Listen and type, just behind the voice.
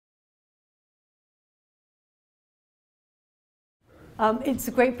It's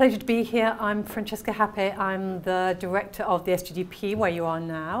a great pleasure to be here. I'm Francesca Happe. I'm the director of the SGDP, where you are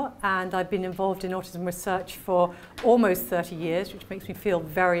now, and I've been involved in autism research for almost 30 years, which makes me feel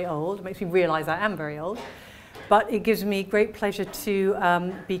very old. It makes me realise I am very old. But it gives me great pleasure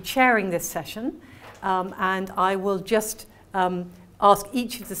to be chairing this session, and I will just ask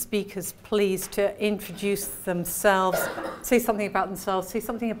each of the speakers, please, to introduce themselves, say something about themselves, say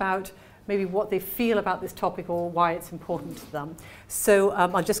something about maybe what they feel about this topic or why it's important to them. So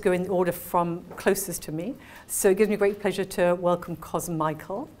I'll just go in order from closest to me. So it gives me great pleasure to welcome Cos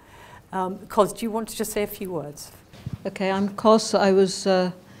Michael. Cos, do you want to just say a few words? Okay, I'm Cos. I was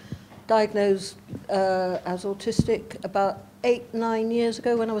diagnosed as autistic about 8-9 years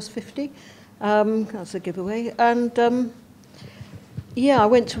ago when I was 50. That's a giveaway. And yeah, I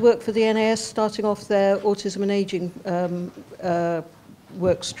went to work for the NAS, starting off their autism and aging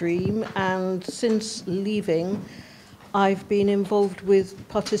work stream, and since leaving I've been involved with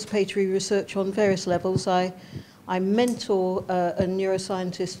participatory research on various levels. I mentor a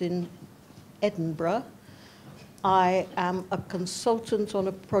neuroscientist in Edinburgh. I am a consultant on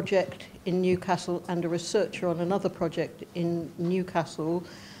a project in Newcastle and a researcher on another project in Newcastle,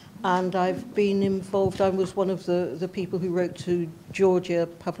 and I've been involved. I was one of the people who wrote to Georgia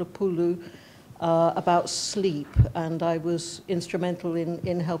Pavlopoulou about sleep, and I was instrumental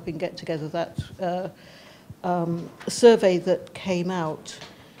in helping get together that survey that came out.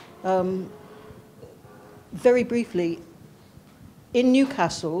 Very briefly, in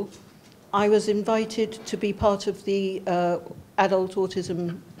Newcastle, I was invited to be part of the adult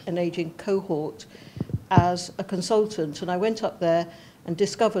autism and aging cohort as a consultant, and I went up there and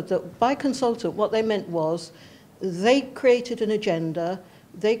discovered that by consultant what they meant was they created an agenda.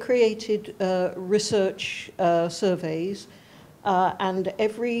 They created research surveys, and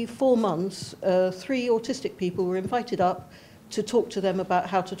every 4 months, 3 autistic people were invited up to talk to them about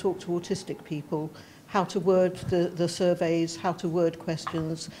how to talk to autistic people, how to word the surveys, how to word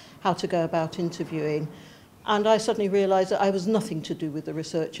questions, how to go about interviewing. And I suddenly realized that I was nothing to do with the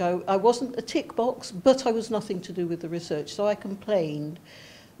research. I wasn't a tick box, but I was nothing to do with the research, so I complained.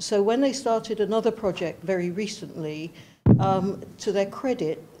 So when they started another project very recently, to their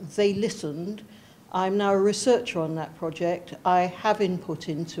credit, they listened. I'm now a researcher on that project. I have input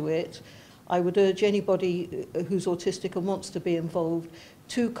into it. I would urge anybody who's autistic and wants to be involved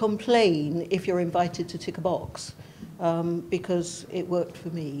to complain if you're invited to tick a box, because it worked for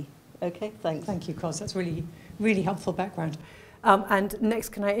me. Okay, thanks. Thank you, Cos. That's really, really helpful background. And next,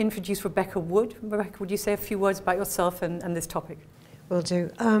 can I introduce Rebecca Wood? Rebecca, would you say a few words about yourself and this topic? Will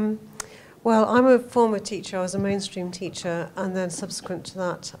do. Well, I'm a former teacher. I was a mainstream teacher, and then subsequent to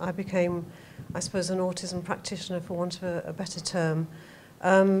that, I became, I suppose, an autism practitioner, for want of a better term.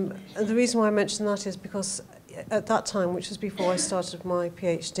 And the reason why I mention that is because at that time, which was before I started my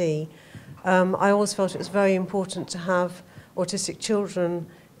PhD, I always felt it was very important to have autistic children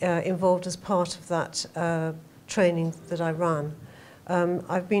involved as part of that training that I ran.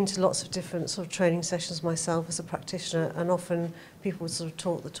 I've been to lots of different sort of training sessions myself as a practitioner, and often people would sort of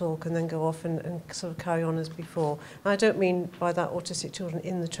talk the talk and then go off and sort of carry on as before. And I don't mean by that autistic children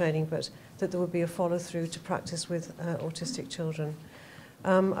in the training, but that there would be a follow-through to practice with autistic children.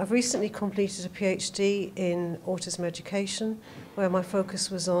 I've recently completed a PhD in autism education, where my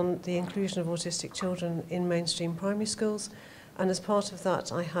focus was on the inclusion of autistic children in mainstream primary schools. And as part of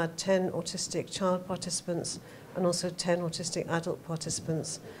that, I had 10 autistic child participants and also 10 autistic adult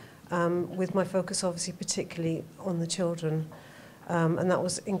participants, with my focus obviously particularly on the children. And that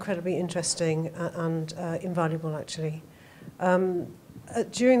was incredibly interesting and invaluable, actually.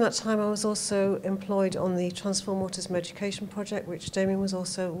 During that time, I was also employed on the Transform Autism Education project, which Damian was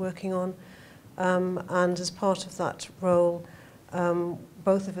also working on. And as part of that role,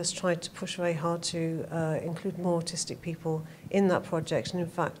 both of us tried to push very hard to include more autistic people in that project. And in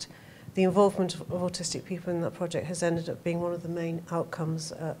fact, the involvement of autistic people in that project has ended up being one of the main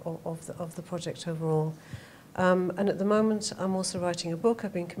outcomes of the project overall. And at the moment, I'm also writing a book.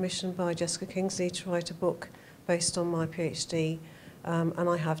 I've been commissioned by Jessica Kingsley to write a book based on my PhD, and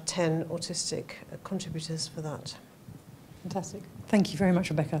I have 10 autistic contributors for that. Fantastic. Thank you very much,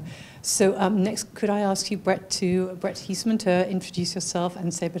 Rebecca. So next, could I ask you, Brett Heasman, to introduce yourself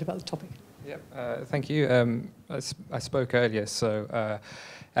and say a bit about the topic? Yep, thank you. I spoke earlier, so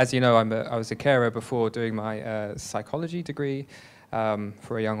as you know, I was a carer before doing my psychology degree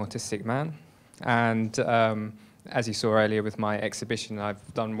for a young autistic man. And as you saw earlier with my exhibition,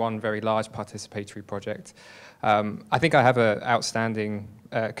 I've done one very large participatory project. I think I have an outstanding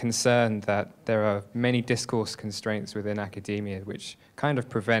concern that there are many discourse constraints within academia which kind of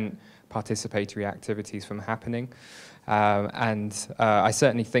prevent participatory activities from happening. I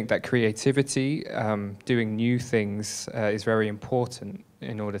certainly think that creativity, doing new things, is very important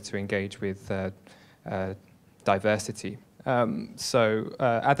in order to engage with diversity.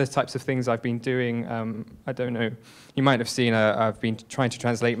 Other types of things I've been doing, I don't know, you might have seen, I've been trying to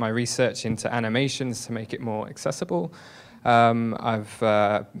translate my research into animations to make it more accessible. I've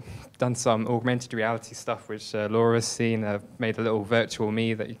done some augmented reality stuff, which Laura's seen. I've made a little virtual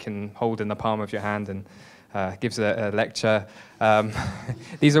me that you can hold in the palm of your hand and gives a lecture.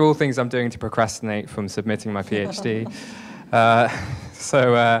 These are all things I'm doing to procrastinate from submitting my PhD.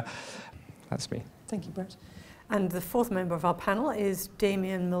 That's me. Thank you, Brett. And the fourth member of our panel is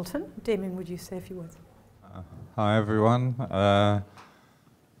Damian Milton. Damian, would you say a few words? Hi, everyone.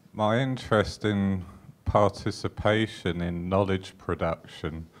 My interest in participation in knowledge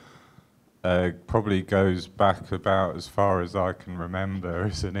production probably goes back about as far as I can remember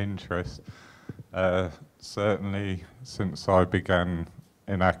as an interest. Certainly since I began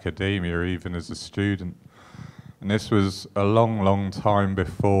in academia, even as a student. And this was a long, long time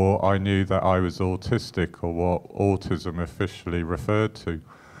before I knew that I was autistic, or what autism officially referred to.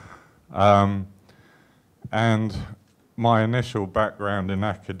 And my initial background in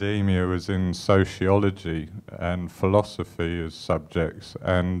academia was in sociology and philosophy as subjects.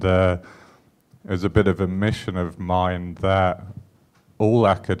 And it was a bit of a mission of mine that all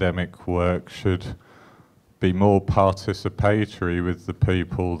academic work should be more participatory with the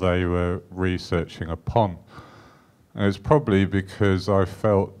people they were researching upon. And it's probably because I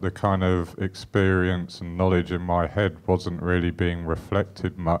felt the kind of experience and knowledge in my head wasn't really being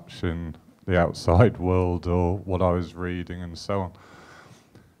reflected much in the outside world or what I was reading and so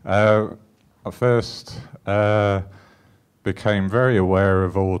on. I first became very aware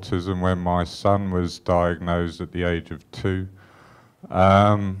of autism when my son was diagnosed at the age of 2.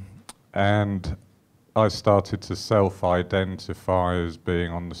 And I started to self-identify as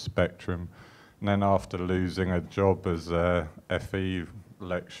being on the spectrum. And then after losing a job as a FE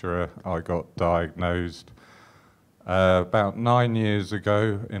lecturer, I got diagnosed about 9 years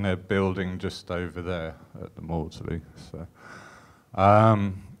ago in a building just over there at the Maudsley. So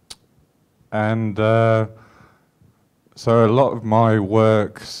a lot of my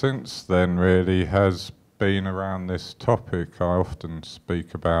work since then really has been around this topic. I often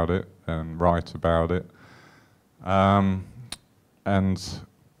speak about it and write about it. And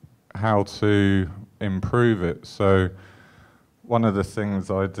how to improve it. So one of the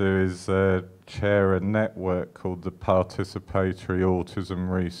things I do is chair a network called the Participatory Autism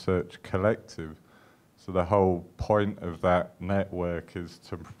Research Collective. So the whole point of that network is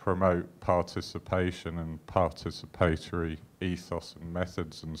to promote participation and participatory ethos and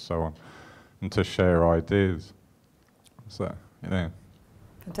methods and so on, and to share ideas. So, yeah.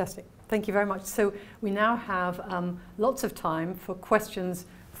 Fantastic. Thank you very much. So we now have lots of time for questions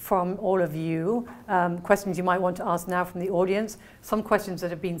from all of you, questions you might want to ask now from the audience, some questions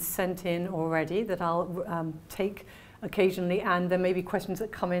that have been sent in already that I'll take occasionally, and there may be questions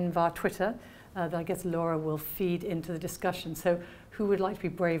that come in via Twitter that I guess Laura will feed into the discussion. So who would like to be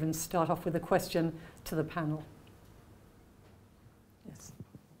brave and start off with a question to the panel? Yes.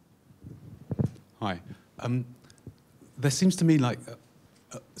 Hi. There seems to me like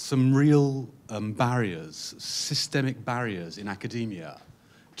some real barriers, systemic barriers in academia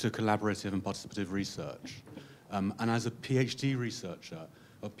to collaborative and participative research. And as a PhD researcher,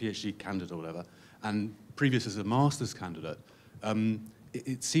 or PhD candidate or whatever, and previous as a master's candidate,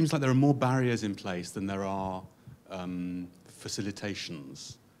 it seems like there are more barriers in place than there are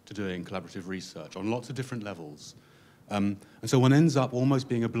facilitations to doing collaborative research on lots of different levels. And so one ends up almost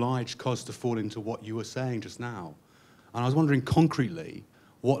being obliged, Cos, to fall into what you were saying just now. And I was wondering concretely,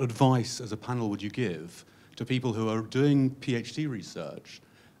 what advice as a panel would you give to people who are doing PhD research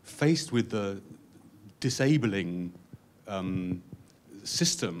faced with the disabling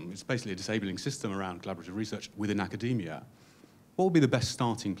system? It's basically a disabling system around collaborative research within academia. What would be the best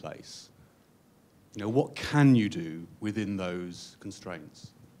starting place? You know, what can you do within those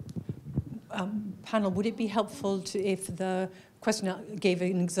constraints? Panel, would it be helpful to, if the questioner gave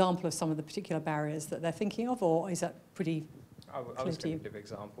an example of some of the particular barriers that they're thinking of, or is that pretty I was going to give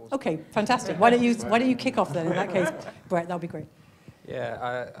examples. Okay, fantastic. Why don't you kick off then? In that case, Brett, that'll be great.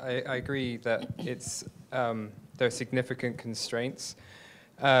 Yeah, I agree that it's there are significant constraints.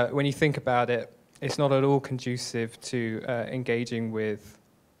 When you think about it, it's not at all conducive to engaging with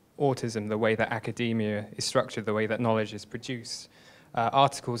autism the way that academia is structured, the way that knowledge is produced.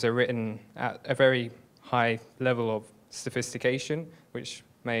 Articles are written at a very high level of sophistication, which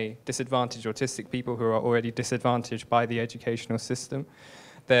may disadvantage autistic people who are already disadvantaged by the educational system.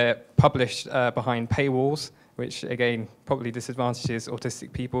 They're published behind paywalls, which again probably disadvantages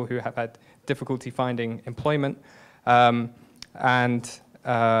autistic people who have had difficulty finding employment.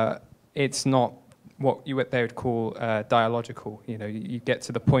 It's not what they would call dialogical. You know, you get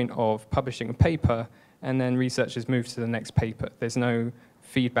to the point of publishing a paper, and then researchers move to the next paper. There's no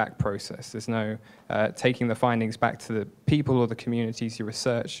feedback process. There's no taking the findings back to the people or the communities you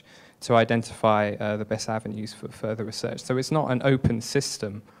research to identify the best avenues for further research. So it's not an open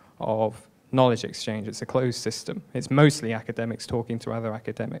system of knowledge exchange. It's a closed system. It's mostly academics talking to other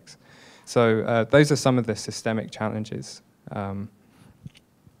academics. So those are some of the systemic challenges.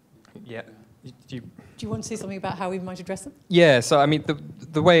 Yeah. Do you want to say something about how we might address them? Yeah, so I mean,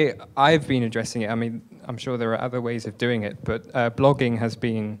 the way I've been addressing it, I mean, I'm sure there are other ways of doing it, but blogging has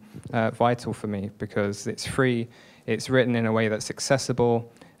been vital for me because it's free, it's written in a way that's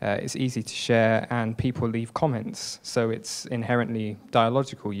accessible, it's easy to share, and people leave comments, so it's inherently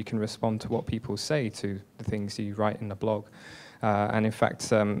dialogical. You can respond to what people say to the things you write in the blog. And in fact,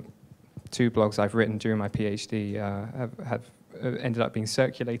 2 blogs I've written during my PhD have ended up being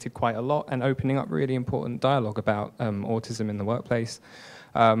circulated quite a lot and opening up really important dialogue about autism in the workplace,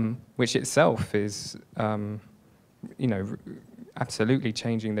 which itself is, you know, absolutely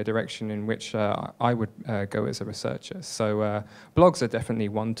changing the direction in which I would go as a researcher. So blogs are definitely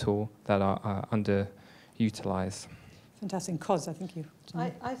one tool that are underutilized. Fantastic. Cos, I think you...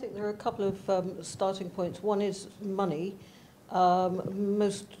 I think there are a couple of starting points. One is money.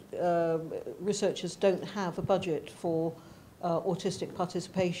 Most researchers don't have a budget for autistic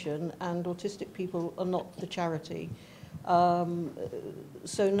participation, and autistic people are not the charity.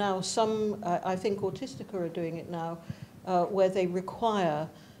 So now I think Autistica are doing it now, where they require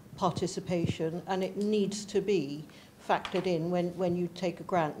participation, and it needs to be factored in when you take a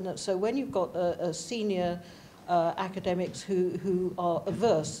grant. And so when you've got a senior academics who are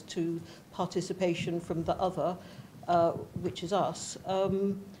averse to participation from the other, which is us,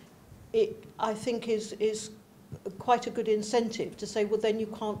 it, I think, is quite a good incentive to say, well, then you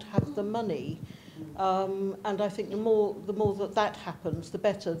can't have the money. And I think the more that happens, the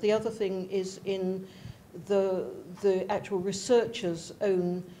better. The other thing is in the actual researchers'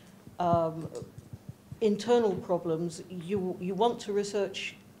 own internal problems. You want to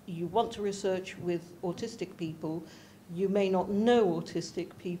research with autistic people. You may not know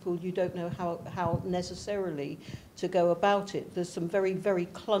autistic people. You don't know how necessarily to go about it. There's some very, very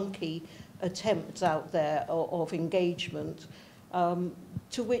clunky attempts out there of engagement,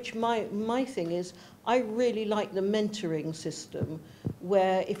 to which my thing is, I really like the mentoring system,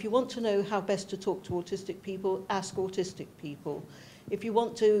 where if you want to know how best to talk to autistic people, ask autistic people. If you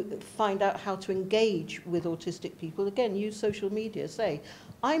want to find out how to engage with autistic people, again, use social media. Say,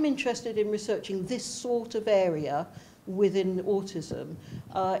 I'm interested in researching this sort of area within autism.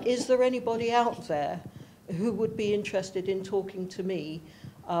 Is there anybody out there who would be interested in talking to me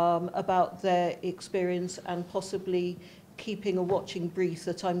about their experience, and possibly keeping a watching brief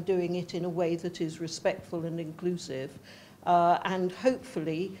that I'm doing it in a way that is respectful and inclusive, and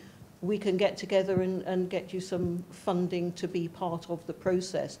hopefully we can get together and get you some funding to be part of the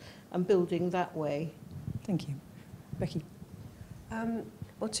process and building that way. Thank you. Becky.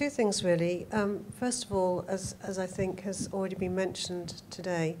 Well, 2 things really. First of all, as I think has already been mentioned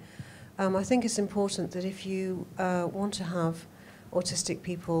today, I think it's important that if you want to have autistic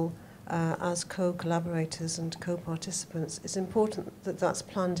people as co-collaborators and co-participants, it's important that that's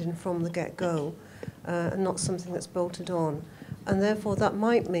planned in from the get-go and not something that's bolted on. And therefore that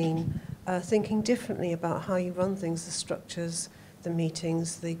might mean thinking differently about how you run things, the structures, the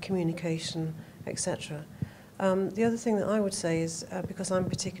meetings, the communication, etc. The other thing that I would say is, because I'm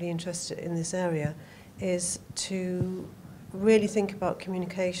particularly interested in this area, is to really think about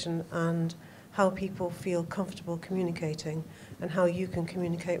communication and how people feel comfortable communicating and how you can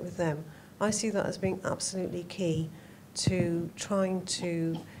communicate with them. I see that as being absolutely key to trying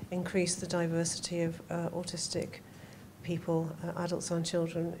to increase the diversity of autistic people, adults and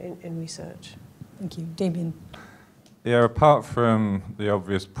children, in research. Thank you. Damian. Yeah, apart from the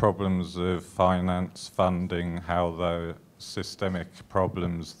obvious problems of finance, funding, how the systemic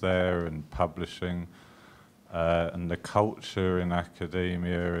problems there and publishing, and the culture in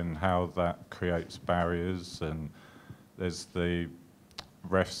academia and how that creates barriers, and there's the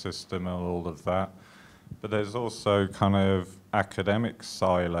ref system and all of that. But there's also kind of academic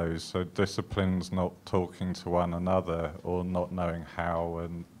silos, so disciplines not talking to one another or not knowing how,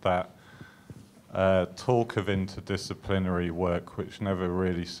 and that talk of interdisciplinary work, which never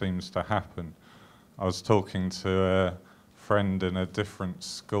really seems to happen. I was talking to a friend in a different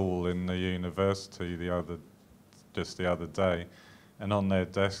school in the university just the other day, and on their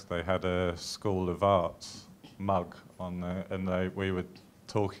desk they had a School of Arts, mug on there, and we were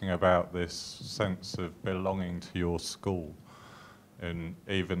talking about this sense of belonging to your school, and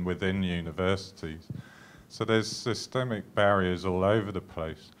even within universities. So there's systemic barriers all over the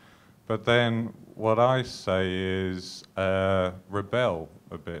place. But then what I say is rebel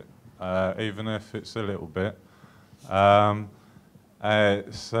a bit, even if it's a little bit.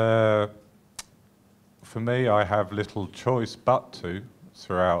 For me, I have little choice but to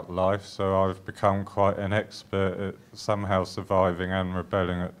throughout life, so I've become quite an expert at somehow surviving and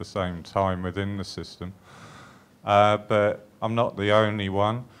rebelling at the same time within the system. But I'm not the only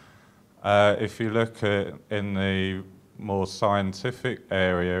one. If you look at in the more scientific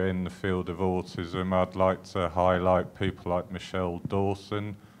area in the field of autism, I'd like to highlight people like Michelle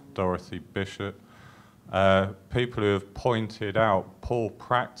Dawson, Dorothy Bishop, people who have pointed out poor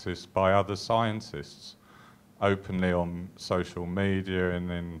practice by other scientists openly on social media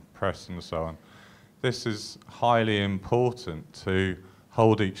and in press and so on. This is highly important to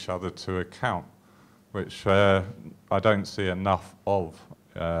hold each other to account, which I don't see enough of,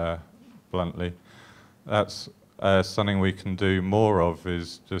 bluntly. That's something we can do more of,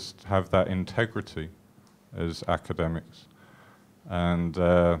 is just have that integrity as academics and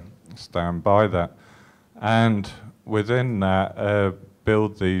stand by that. And within that,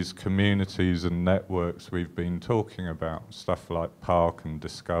 build these communities and networks we've been talking about, stuff like Park and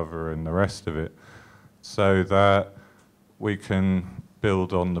Discover and the rest of it, so that we can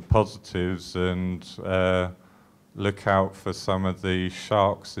build on the positives and look out for some of the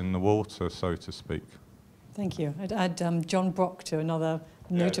sharks in the water, so to speak. Thank you. I'd add John Brock to another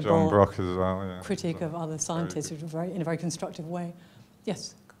notable John Brock as well, yeah. critique of other scientists in a very constructive way.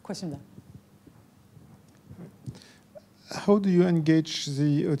 Yes, question there. How do you engage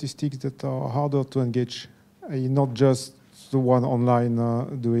the autistics that are harder to engage? Not just the one online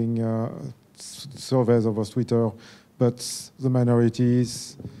doing surveys over Twitter, but the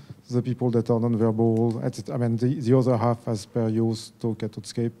minorities, the people that are non-verbal, etc. I mean, the other half, as per your talk at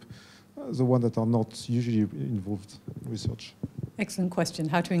Autscape, the one that are not usually involved in research. Excellent question.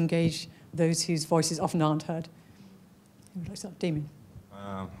 How to engage those whose voices often aren't heard? Who would like to start? Damien.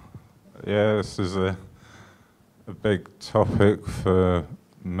 Yeah, this is a big topic for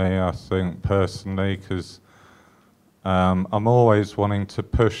me, I think, personally, because I'm always wanting to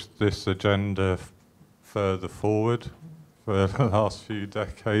push this agenda further forward for the last few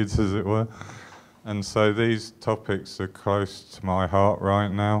decades, as it were. And so these topics are close to my heart right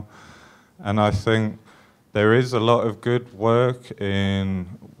now. And I think there is a lot of good work in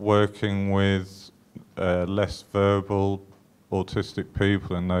working with less verbal autistic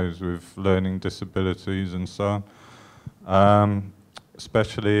people and those with learning disabilities and so on.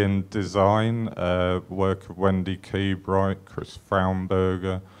 Especially in design, work of Wendy Keybright, Chris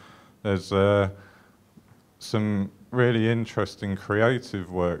Fraunberger. There's some really interesting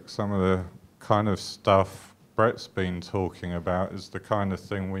creative work. Some of the kind of stuff Brett's been talking about is the kind of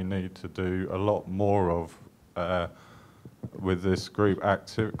thing we need to do a lot more of with this group,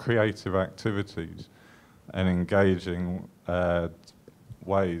 creative activities and engaging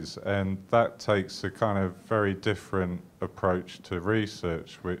ways. And that takes a kind of very different approach to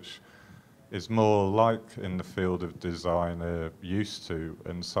research, which is more like in the field of design they're used to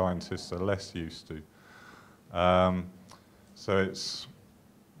and scientists are less used to. So it's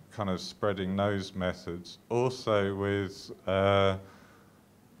kind of spreading those methods. Also with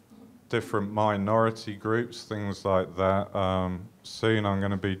different minority groups, things like that. Soon I'm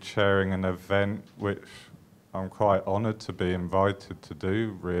going to be chairing an event which I'm quite honoured to be invited to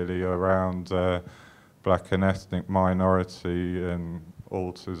do, really, around black and ethnic minority and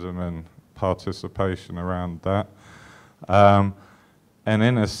autism and participation around that. And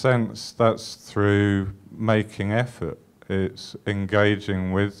in a sense, that's through making effort. It's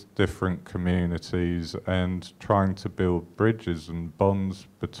engaging with different communities and trying to build bridges and bonds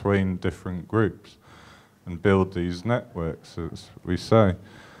between different groups and build these networks, as we say.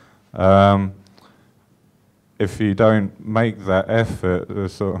 If you don't make that effort,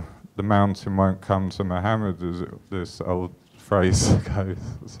 the mountain won't come to Muhammad, as this old phrase goes.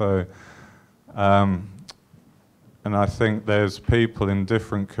 So, and I think there's people in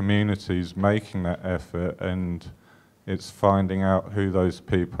different communities making that effort, and it's finding out who those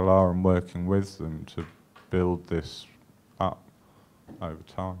people are and working with them to build this up over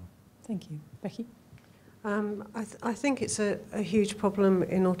time. Thank you. Becky? I think it's a huge problem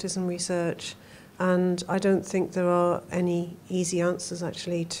in autism research, and I don't think there are any easy answers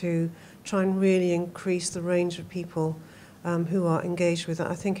actually to try and really increase the range of people who are engaged with it.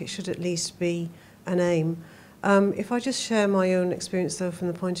 I think it should at least be an aim. If I just share my own experience, though, from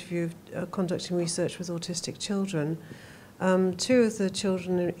the point of view of conducting research with autistic children, 2 of the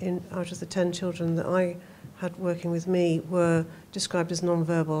children out of the 10 children that I had working with me were described as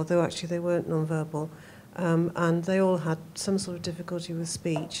non-verbal, although actually they weren't non-verbal, and they all had some sort of difficulty with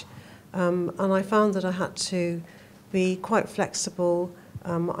speech. And I found that I had to be quite flexible.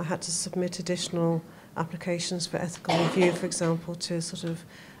 I had to submit additional applications for ethical review, for example, to sort of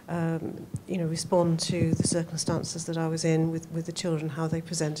respond to the circumstances that I was in with the children, how they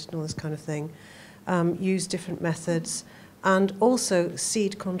presented and all this kind of thing. Use different methods, and also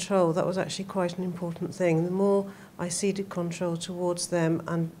cede control. That was actually quite an important thing. The more I ceded control towards them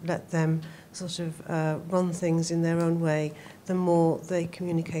and let them sort of run things in their own way, the more they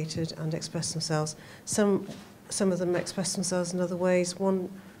communicated and expressed themselves. Some of them expressed themselves in other ways. One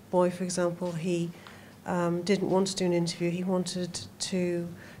boy, for example, he didn't want to do an interview. He wanted to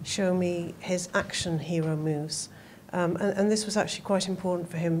show me his action hero moves. And this was actually quite important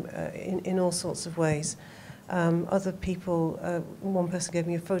for him in all sorts of ways. Other people, one person gave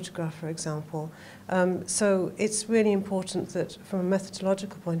me a photograph, for example. So it's really important that from a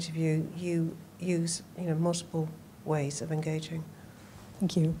methodological point of view, you use multiple ways of engaging.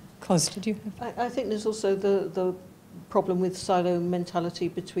 Thank you. Cos, did you have? I think there's also the problem with silo mentality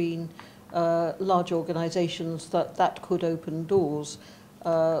between large organisations that could open doors.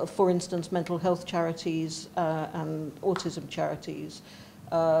 For instance, mental health charities and autism charities,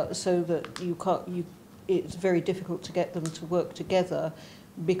 so that it's very difficult to get them to work together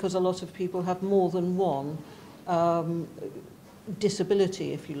because a lot of people have more than one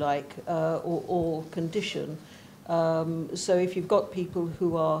disability, if you like, or condition. So if you've got people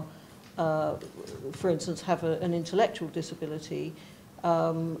who are, for instance, have an intellectual disability,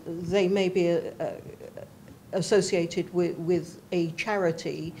 they may be associated with a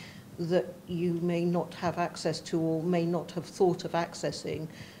charity that you may not have access to or may not have thought of accessing.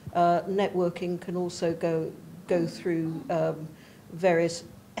 Networking can also go through various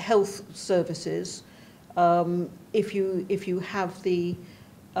health services. If you have the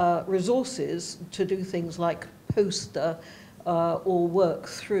resources to do things like poster or work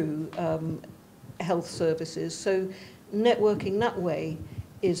through health services. So networking that way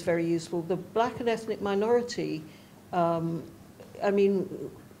is very useful. The black and ethnic minority, I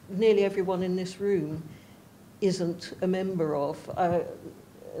mean, nearly everyone in this room isn't a member of.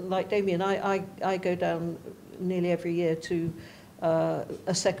 Like Damian, I go down nearly every year to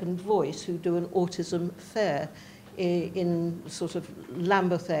a Second Voice who do an autism fair in sort of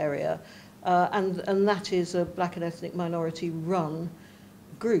Lambeth area. And that is a black and ethnic minority run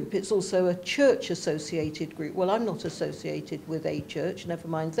group. It's also a church-associated group. Well, I'm not associated with a church, never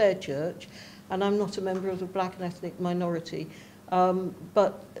mind their church, and I'm not a member of the black and ethnic minority.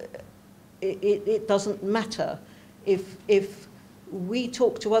 But it doesn't matter. If we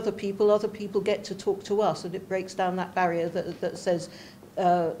talk to other people get to talk to us, and it breaks down that barrier that says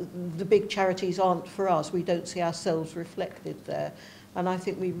the big charities aren't for us. We don't see ourselves reflected there. And I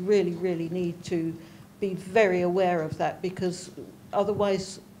think we really, really need to be very aware of that, because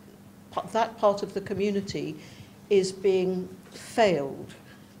otherwise that part of the community is being failed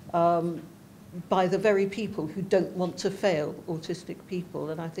by the very people who don't want to fail autistic people.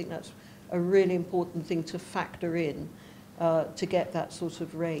 And I think that's a really important thing to factor in to get that sort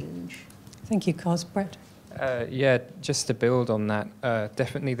of range. Thank you, Cos. Brett? Yeah, just to build on that,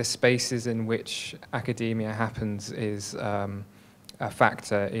 definitely the spaces in which academia happens is a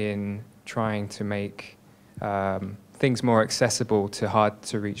factor in trying to make things more accessible to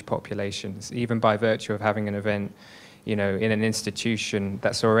hard-to-reach populations, even by virtue of having an event, in an institution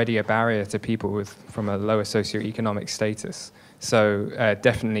that's already a barrier to people from a lower socioeconomic status. So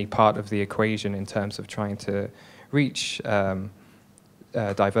definitely part of the equation in terms of trying to reach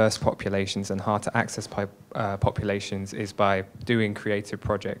diverse populations and hard-to-access populations is by doing creative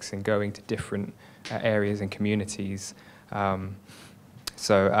projects and going to different areas and communities.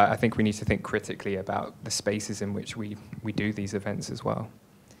 So I think we need to think critically about the spaces in which we do these events as well.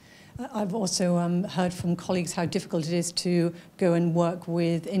 I've also heard from colleagues how difficult it is to go and work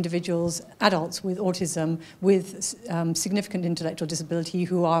with individuals, adults with autism, with significant intellectual disability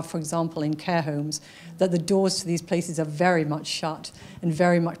who are, for example, in care homes, that the doors to these places are very much shut and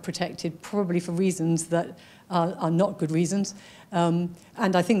very much protected, probably for reasons that are not good reasons. And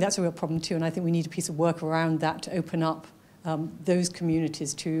I think that's a real problem too, and I think we need a piece of work around that to open up those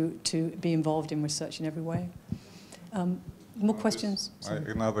communities to be involved in research in every way. More questions?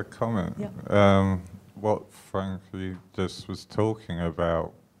 Another comment. Yeah. What Frankie just was talking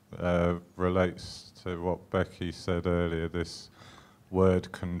about relates to what Becky said earlier, this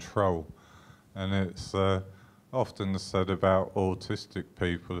word control. And it's often said about autistic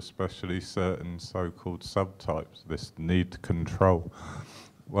people, especially certain so-called subtypes, this need to control.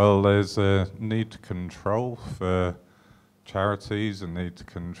 Well, there's a need to control for charities, a need to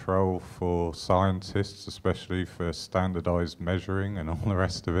control for scientists, especially for standardized measuring and all the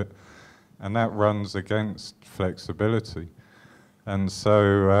rest of it. And that runs against flexibility. And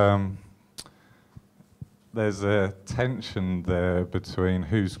so there's a tension there between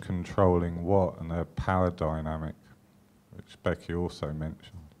who's controlling what and a power dynamic, which Becky also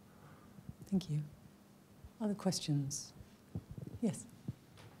mentioned. Thank you. Other questions? Yes.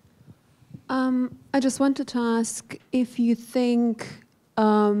 I just wanted to ask if you think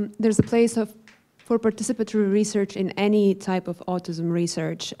there's a place for participatory research in any type of autism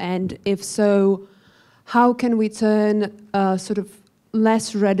research, and if so, how can we turn sort of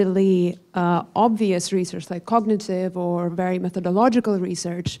less readily obvious research like cognitive or very methodological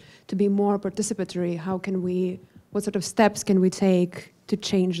research to be more participatory? What sort of steps can we take to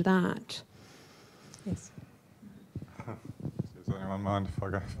change that? Yes. Does anyone mind if I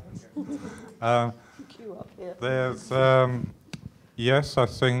go? Queue up here. There's, yes, I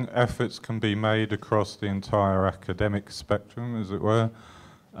think efforts can be made across the entire academic spectrum, as it were.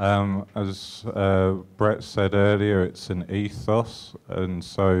 As Brett said earlier, it's an ethos, and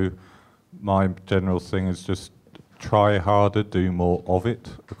so my general thing is just try harder, do more of it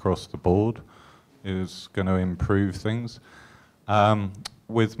across the board is going to improve things.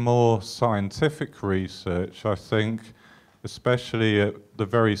 With more scientific research, I think, especially at the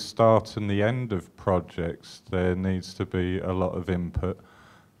very start and the end of projects, there needs to be a lot of input,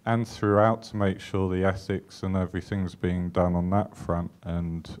 and throughout to make sure the ethics and everything's being done on that front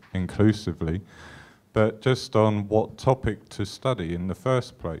and inclusively. But just on what topic to study in the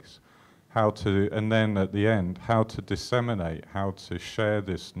first place, how to, and then at the end, how to disseminate, how to share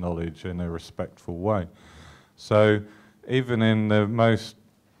this knowledge in a respectful way. So even in the most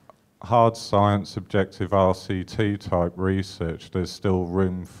hard science, objective RCT type research, there's still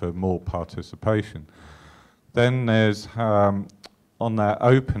room for more participation. Then there's, on that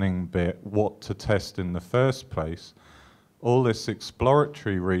opening bit, what to test in the first place. All this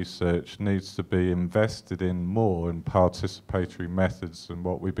exploratory research needs to be invested in more in participatory methods than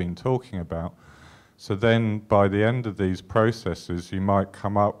what we've been talking about. So then by the end of these processes, you might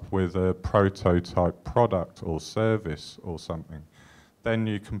come up with a prototype product or service or something. Then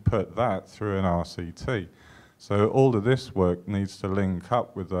you can put that through an RCT. So all of this work needs to link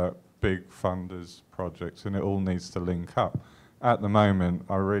up with that big funders projects, and it all needs to link up. At the moment,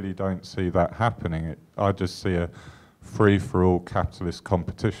 I really don't see that happening. I just see a free-for-all capitalist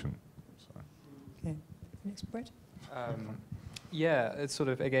competition. So. Okay. Next, Brett. Yeah, it's sort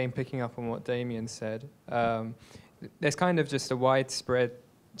of, again, picking up on what Damian said. There's kind of just a widespread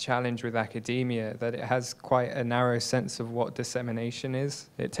challenge with academia that it has quite a narrow sense of what dissemination is.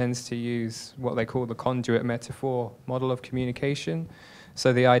 It tends to use what they call the conduit metaphor model of communication.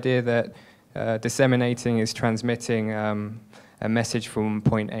 So the idea that disseminating is transmitting a message from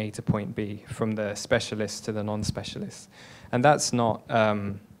point A to point B, from the specialist to the non-specialist, and that's not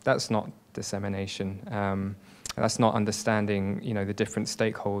dissemination. That's not understanding, the different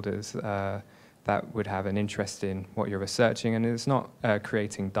stakeholders that would have an interest in what you're researching, and it's not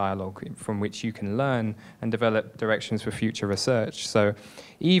creating dialogue from which you can learn and develop directions for future research. So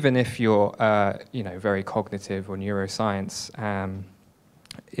even if you're, very cognitive or neuroscience,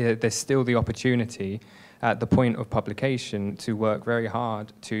 there's still the opportunity at the point of publication to work very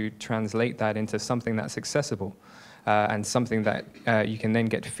hard to translate that into something that's accessible and something that you can then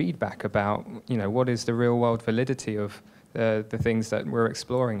get feedback about, what is the real world validity of the things that we're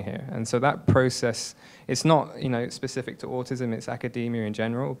exploring here. And so that process, it's not specific to autism, it's academia in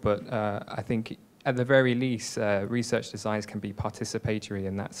general, but I think at the very least, research designs can be participatory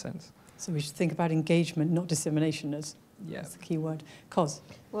in that sense. So we should think about engagement, not dissemination, as that's the key word. Cos.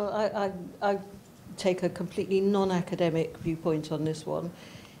 Well, I take a completely non-academic viewpoint on this one.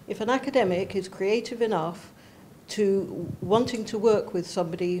 If an academic is creative enough to wanting to work with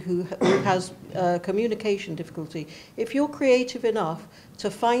somebody who has communication difficulty, if you're creative enough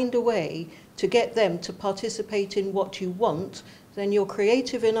to find a way to get them to participate in what you want, then you're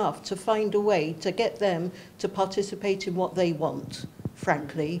creative enough to find a way to get them to participate in what they want,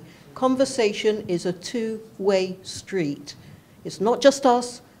 frankly. Conversation is a two-way street. It's not just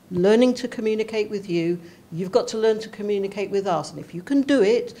us learning to communicate with you. You've got to learn to communicate with us. And if you can do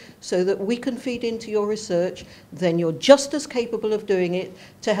it so that we can feed into your research, then you're just as capable of doing it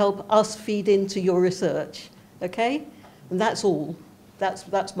to help us feed into your research. Okay? And that's all.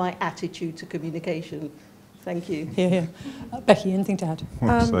 That's my attitude to communication. Thank you. Yeah. Becky, anything to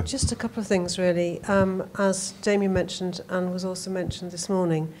add? Just a couple of things, really. As Damian mentioned, and was also mentioned this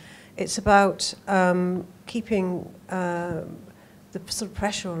morning, it's about keeping the sort of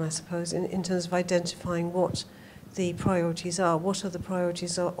pressure on, I suppose, in terms of identifying what the priorities are. What are the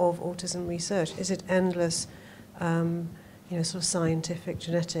priorities of autism research? Is it endless, sort of scientific,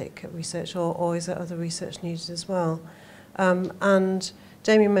 genetic research, or is there other research needed as well? And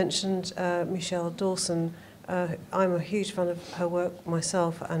Damian mentioned Michelle Dawson. I'm a huge fan of her work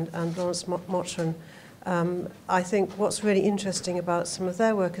myself, and Lawrence Mottram. I think what's really interesting about some of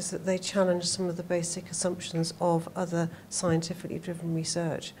their work is that they challenge some of the basic assumptions of other scientifically driven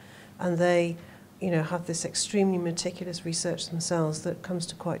research, and they have this extremely meticulous research themselves that comes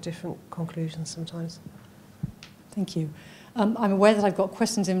to quite different conclusions sometimes. Thank you. I'm aware that I've got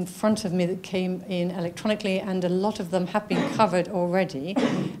questions in front of me that came in electronically, and a lot of them have been covered already.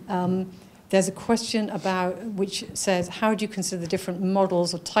 There's a question which says, how do you consider the different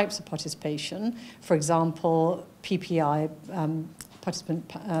models or types of participation? For example, PPI,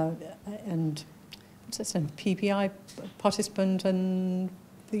 participant, and what's that stand? PPI, participant, and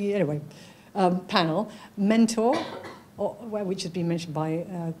panel, mentor, which has been mentioned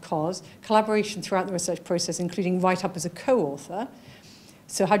by Cos, collaboration throughout the research process, including write-up as a co-author.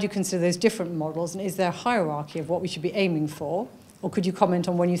 So how do you consider those different models, and is there a hierarchy of what we should be aiming for? Or could you comment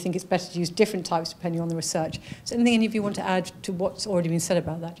on when you think it's better to use different types depending on the research? So anything any of you want to add to what's already been said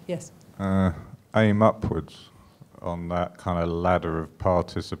about that? Yes. Aim upwards on that kind of ladder of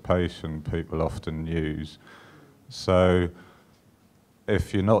participation people often use. So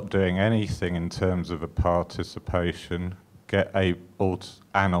if you're not doing anything in terms of a participation, get an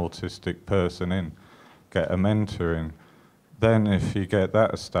autistic person in, get a mentor in. Then if you get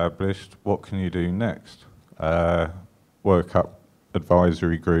that established, what can you do next? Work up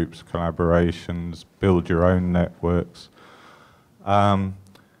advisory groups, collaborations, build your own networks. And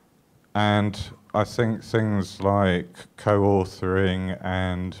I think things like co-authoring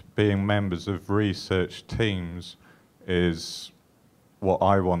and being members of research teams is what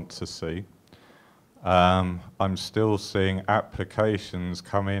I want to see. I'm still seeing applications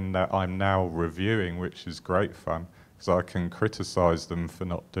come in that I'm now reviewing, which is great fun, because I can criticize them for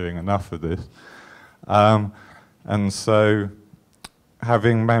not doing enough of this. And so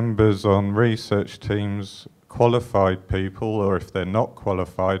having members on research teams, qualified people, or if they're not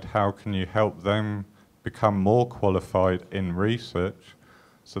qualified, how can you help them become more qualified in research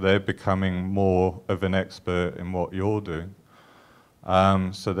so they're becoming more of an expert in what you're doing?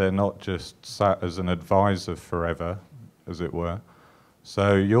 So they're not just sat as an advisor forever, as it were.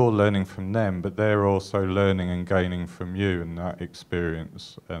 So you're learning from them, but they're also learning and gaining from you and that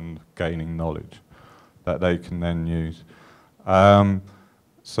experience and gaining knowledge that they can then use.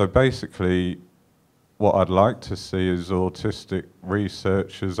 So basically, what I'd like to see is autistic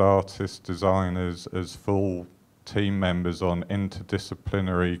researchers, artists, designers as full team members on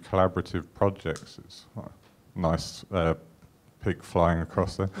interdisciplinary collaborative projects. It's a nice pig flying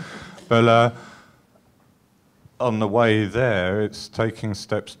across there. But on the way there, it's taking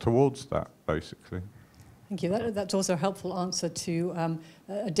steps towards that, basically. Thank you. That's also a helpful answer to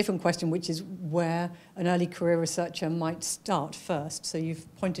a different question, which is where an early career researcher might start first. So you've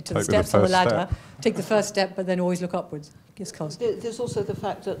pointed to the steps on the ladder. Take the first step, but then always look upwards. Yes, Cos. There's also the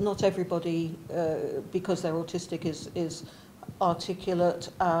fact that not everybody, because they're autistic, is articulate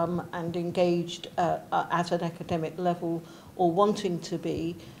and engaged at an academic level or wanting to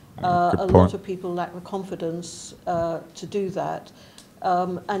be. A lot of people lack the confidence to do that.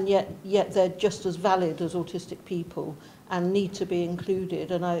 And yet they're just as valid as autistic people and need to be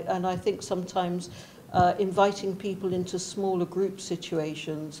included. And I think sometimes inviting people into smaller group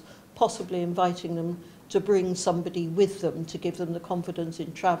situations, possibly inviting them to bring somebody with them to give them the confidence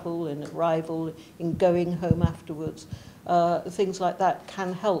in travel, in arrival, in going home afterwards, things like that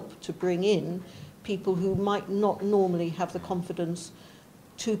can help to bring in people who might not normally have the confidence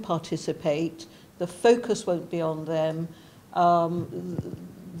to participate. The focus won't be on them.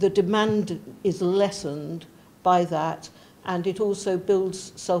 The demand is lessened by that, and it also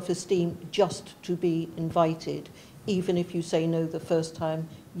builds self-esteem just to be invited. Even if you say no the first time,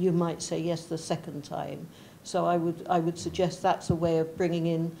 you might say yes the second time. So I would suggest that's a way of bringing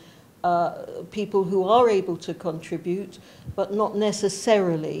in people who are able to contribute, but not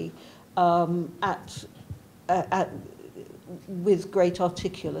necessarily with great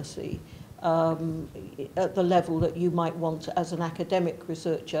articulacy. At the level that you might want as an academic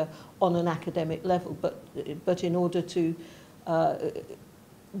researcher on an academic level, but in order to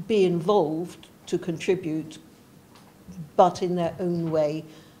be involved, to contribute, but in their own way,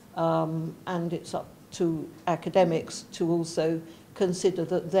 and it's up to academics to also consider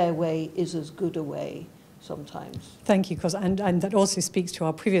that their way is as good a way sometimes. Thank you, and that also speaks to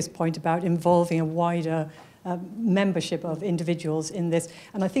our previous point about involving a wider membership of individuals in this.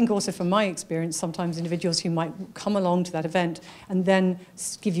 And I think also from my experience, sometimes individuals who might come along to that event and then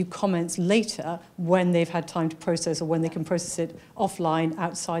give you comments later when they've had time to process or when they can process it offline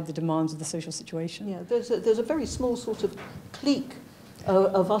outside the demands of the social situation. Yeah, there's a very small sort of clique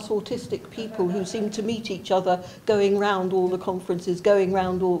of us autistic people who seem to meet each other going round all the conferences, going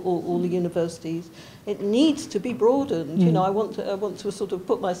round all the universities. It needs to be broadened. You know, I want to sort of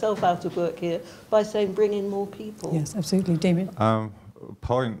put myself out of work here by saying bring in more people. Yes, absolutely. Damien? A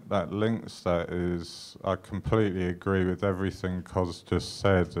point that links that is, I completely agree with everything Cos just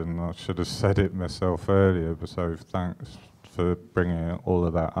said, and I should have said it myself earlier, but so thanks for bringing all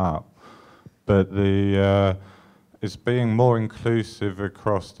of that up. But it's being more inclusive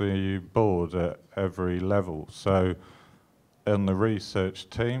across the board at every level. So in the research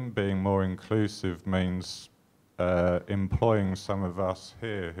team, being more inclusive means employing some of us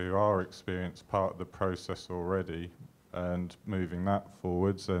here who are experienced part of the process already and moving that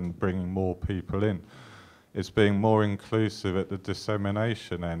forwards and bringing more people in. It's being more inclusive at the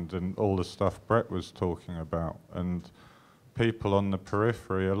dissemination end and all the stuff Brett was talking about. And people on the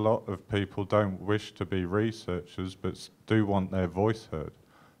periphery, a lot of people don't wish to be researchers but do want their voice heard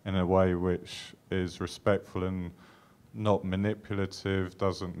in a way which is respectful and not manipulative,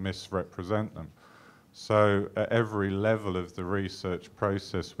 doesn't misrepresent them. So at every level of the research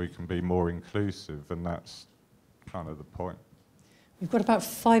process we can be more inclusive, and that's kind of the point. We've got about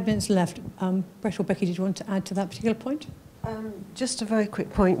 5 minutes left. Brett or Becky, did you want to add to that particular point? Just a very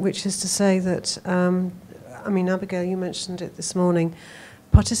quick point, which is to say that I mean, Abigail, you mentioned it this morning.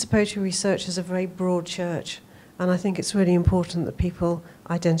 Participatory research is a very broad church, and I think it's really important that people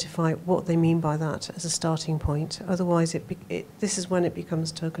identify what they mean by that as a starting point. Otherwise, this is when it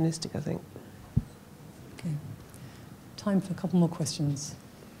becomes tokenistic, I think. Okay. Time for a couple more questions.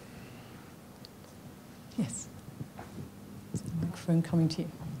 Yes. Is the microphone coming to you?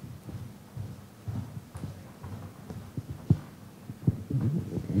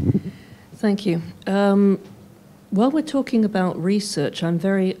 Thank you. While we're talking about research, I'm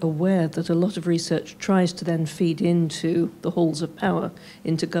very aware that a lot of research tries to then feed into the halls of power,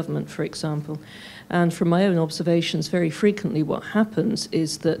 into government, for example. And from my own observations, very frequently what happens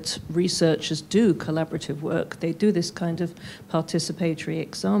is that researchers do collaborative work. They do this kind of participatory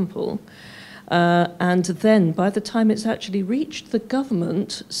example. And then by the time it's actually reached the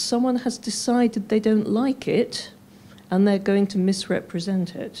government, someone has decided they don't like it and they're going to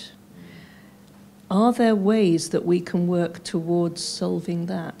misrepresent it. Are there ways that we can work towards solving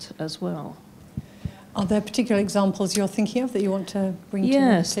that as well? Are there particular examples you're thinking of that you want to bring to the table?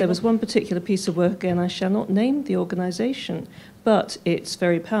 Yes, there was one particular piece of work, and I shall not name the organisation, but it's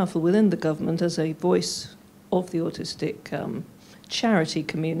very powerful within the government as a voice of the autistic charity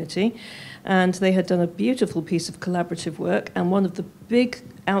community. And they had done a beautiful piece of collaborative work, and one of the big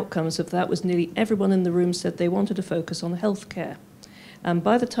outcomes of that was nearly everyone in the room said they wanted to focus on healthcare. And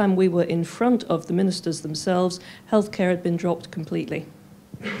by the time we were in front of the ministers themselves, healthcare had been dropped completely.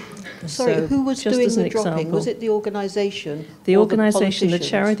 Sorry, So, who was just doing as an the dropping? example, Was it the organisation? the or organisation, the politicians?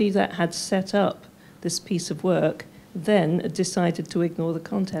 charity that had set up this piece of work, then decided to ignore the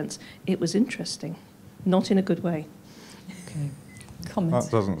contents. It was interesting, not in a good way. Okay. Comments?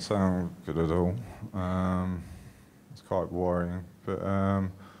 That doesn't sound good at all. It's quite worrying. But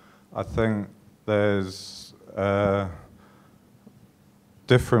I think there's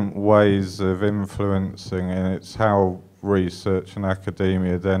different ways of influencing, and it's how research and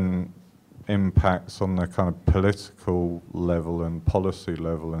academia then impacts on the kind of political level and policy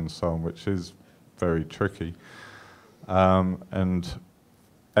level and so on, which is very tricky. And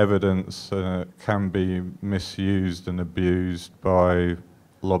evidence can be misused and abused by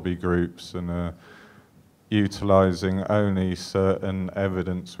lobby groups and utilising only certain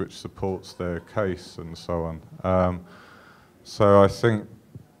evidence which supports their case and so on. So I think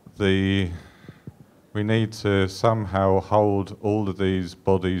we need to somehow hold all of these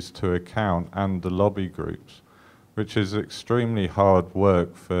bodies to account, and the lobby groups, which is extremely hard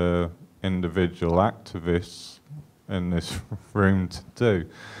work for individual activists in this room to do,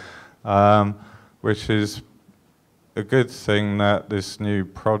 which is a good thing that this new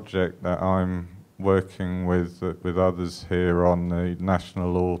project that I'm working with others here on, the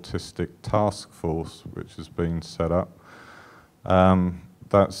National Autistic Task Force, which has been set up.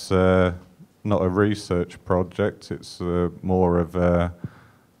 That's not a research project, it's more of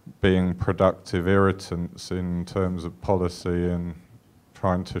being productive irritants in terms of policy and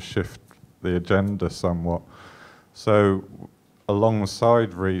trying to shift the agenda somewhat. So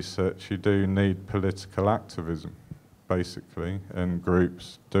alongside research, you do need political activism, basically, and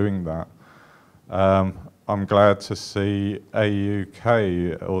groups doing that. I'm glad to see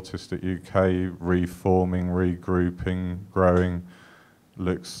AUK, Autistic UK, reforming, regrouping, growing.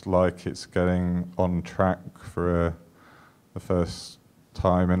 Looks like it's getting on track for the first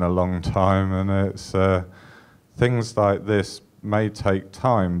time in a long time, and it's things like this may take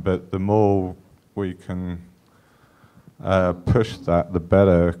time, but the more we can push that, the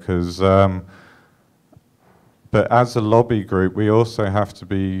better, because but as a lobby group, we also have to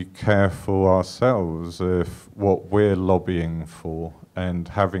be careful ourselves if what we're lobbying for, and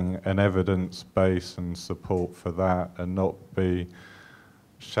having an evidence base and support for that, and not be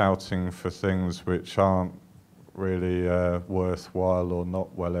shouting for things which aren't really worthwhile or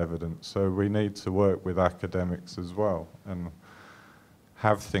not well evident. So we need to work with academics as well and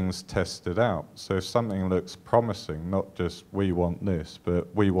have things tested out. So if something looks promising, not just we want this,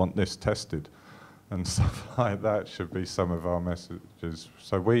 but we want this tested, and stuff like that should be some of our messages.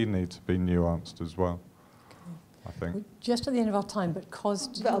 So we need to be nuanced as well, I think. We're just at the end of our time, but Cos,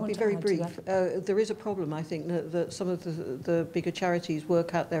 do you I'll want be to very add to brief. that? There is a problem, I think, that some of the bigger charities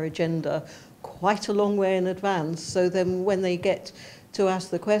work out their agenda quite a long way in advance. So then when they get to ask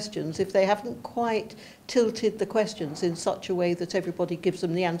the questions, if they haven't quite tilted the questions in such a way that everybody gives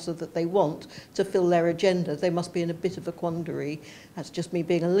them the answer that they want to fill their agenda, they must be in a bit of a quandary. That's just me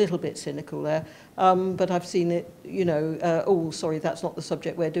being a little bit cynical there. But I've seen it, you know, oh, sorry, that's not the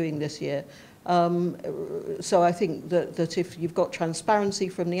subject we're doing this year. So I think that if you've got transparency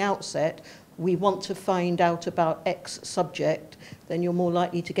from the outset, we want to find out about X subject, then you're more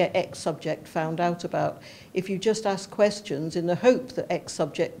likely to get X subject found out about. If you just ask questions in the hope that X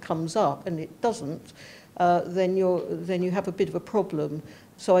subject comes up and it doesn't, then you have a bit of a problem.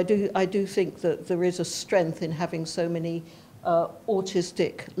 So I do think that there is a strength in having so many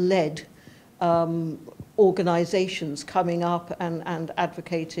autistic-led organisations coming up and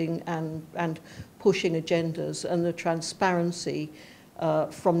advocating and pushing agendas, and the transparency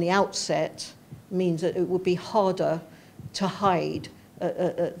from the outset means that it would be harder to hide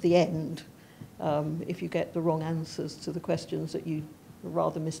at the end if you get the wrong answers to the questions that you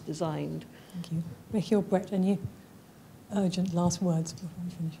rather misdesigned. Thank you. Ricky or Brett, any urgent last words before we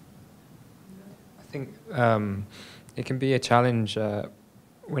finish? I think it can be a challenge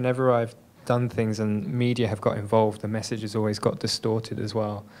whenever I've done things and media have got involved, the message has always got distorted as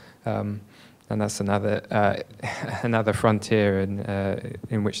well. And that's another another frontier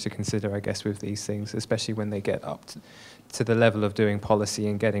in which to consider, I guess, with these things, especially when they get up to the level of doing policy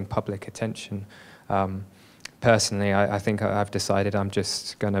and getting public attention. Personally, I think I've decided I'm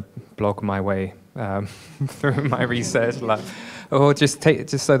just going to blog my way through my research, or just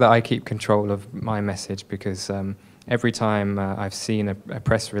so that I keep control of my message, because every time I've seen a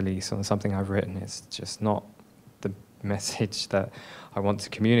press release on something I've written, it's just not the message that I want to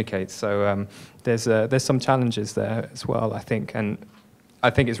communicate. So there's some challenges there as well, I think, and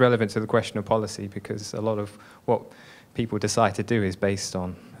I think it's relevant to the question of policy, because a lot of what people decide to do is based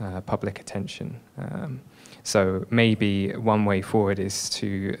on public attention. So maybe one way forward is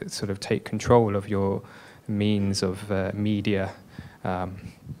to sort of take control of your means of media.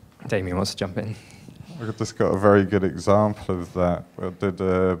 Damian wants to jump in. I've just got a very good example of that. I did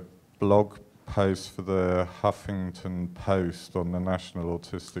a blog post for the Huffington Post on the National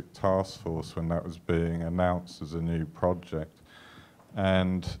Autistic Task Force when that was being announced as a new project.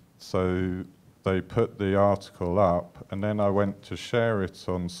 And so they put the article up, and then I went to share it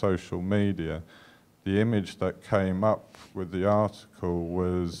on social media. The image that came up with the article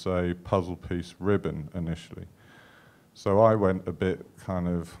was a puzzle piece ribbon initially. So I went a bit kind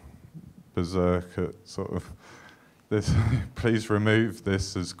of berserk at sort of this, please remove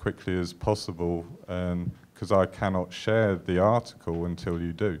this as quickly as possible, because I cannot share the article until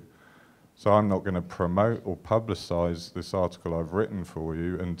you do. So I'm not going to promote or publicise this article I've written for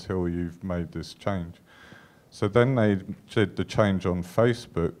you until you've made this change. So then they did the change on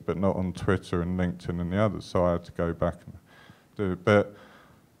Facebook, but not on Twitter and LinkedIn and the others, so I had to go back and do it. But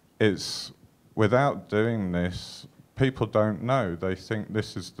it's, without doing this, people don't know. They think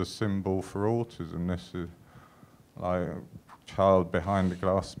this is the symbol for autism. This is like a child behind a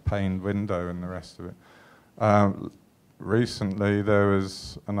glass-paned window and the rest of it. Recently, there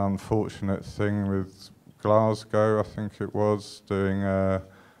was an unfortunate thing with Glasgow, I think it was, doing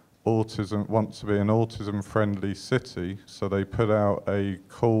autism, want to be an autism-friendly city, so they put out a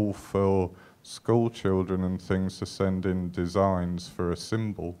call for school children and things to send in designs for a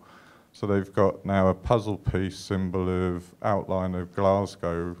symbol. So they've got now a puzzle piece symbol of outline of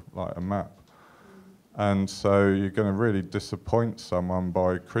Glasgow, like a map. And so you're going to really disappoint someone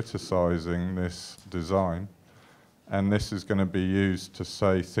by criticising this design. And this is going to be used to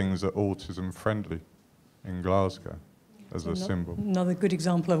say things are autism friendly in Glasgow as a symbol. Another good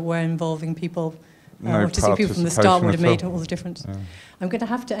example of where involving people, No autistic people from the start would have made participation at all the difference. Yeah. I'm going to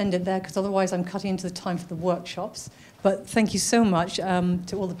have to end it there because otherwise I'm cutting into the time for the workshops. But thank you so much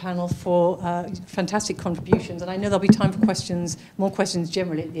to all the panel for fantastic contributions. And I know there'll be time for questions, more questions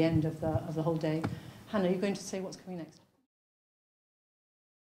generally at the end of the whole day. Hannah, you're going to say what's coming next?